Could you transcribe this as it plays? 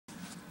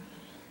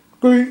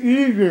Good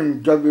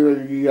evening,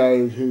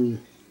 WWDIT.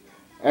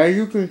 As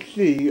you can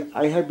see,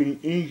 I have been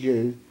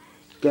injured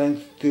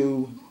thanks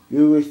to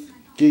Luis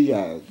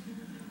Diaz.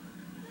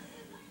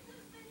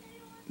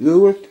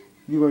 Luis,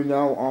 you are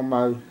now on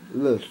my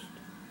list.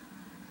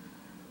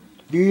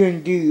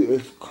 D&D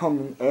is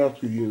coming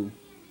after you.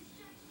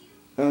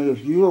 And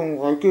if you don't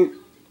like it,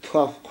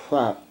 tough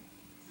crap.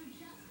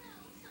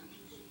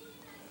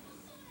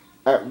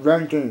 At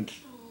vengeance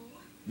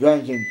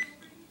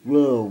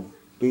will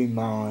be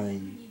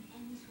mine.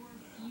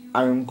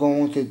 I am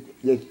going to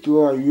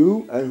destroy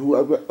you and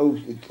whoever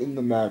else is in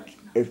the match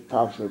if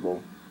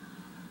possible.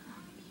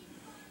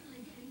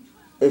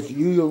 If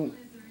you don't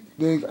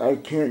think I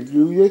can't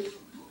do this,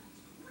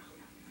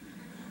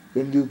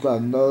 then you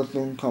got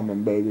nothing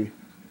coming, baby.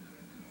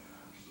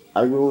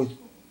 I will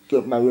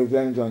get my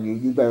revenge on you.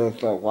 You better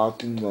start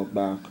watching your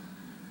back.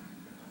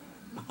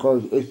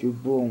 Because if you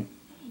won't,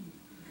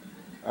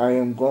 I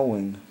am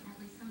going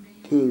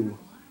to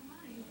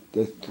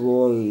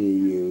destroy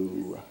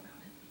you.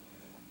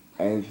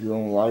 And if you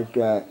don't like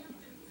that,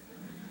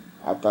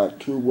 I got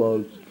 2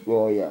 words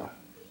for you.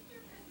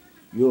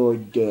 You're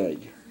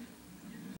dead.